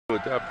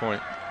At that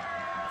point.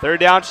 Third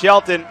down,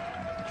 Shelton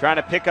trying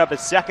to pick up a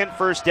second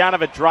first down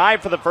of a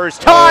drive for the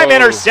first time.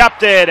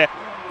 Intercepted.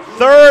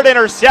 Third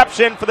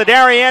interception for the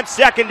Darien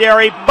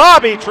secondary.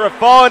 Bobby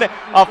Trifone.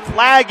 A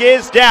flag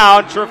is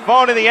down.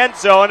 Trifone in the end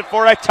zone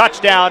for a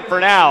touchdown for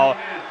now.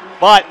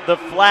 But the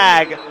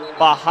flag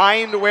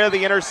behind where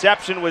the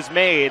interception was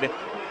made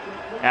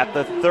at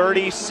the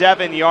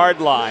 37-yard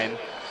line.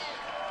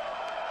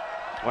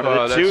 One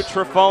of the two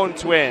Trifone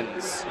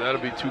twins.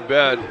 That'll be too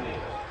bad.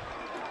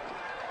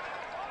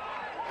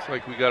 It's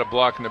like we got a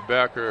block in the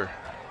back or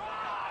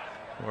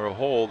a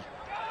hold.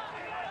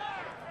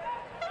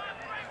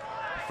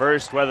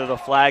 First, whether the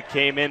flag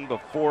came in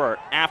before or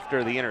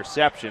after the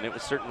interception, it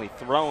was certainly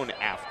thrown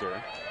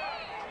after.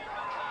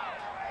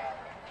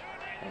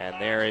 And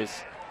there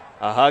is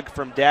a hug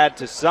from dad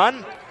to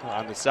son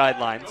on the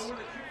sidelines.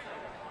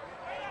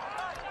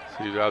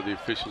 See how the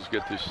officials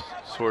get this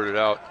sorted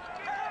out.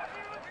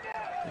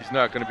 He's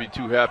not going to be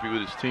too happy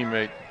with his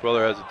teammate.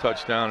 Brother has a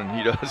touchdown and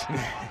he doesn't.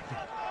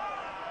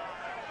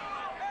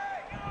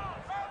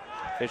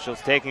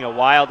 Officials taking a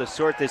while to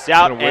sort this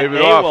out, and they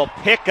will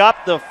pick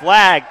up the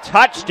flag.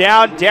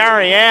 Touchdown,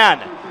 Darien.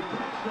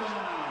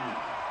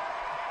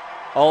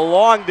 A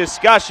long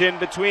discussion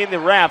between the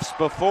refs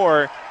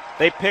before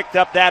they picked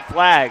up that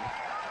flag.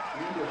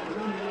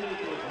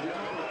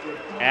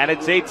 And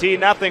it's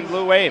 18-0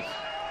 Blue Wave.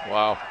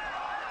 Wow.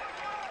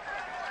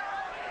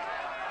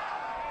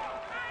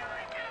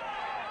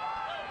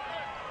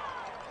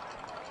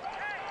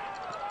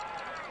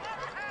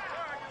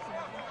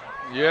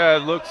 Yeah, it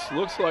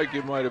looks like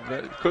it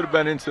could have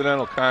been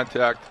incidental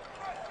contact.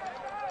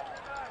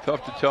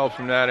 Tough to tell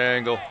from that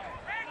angle.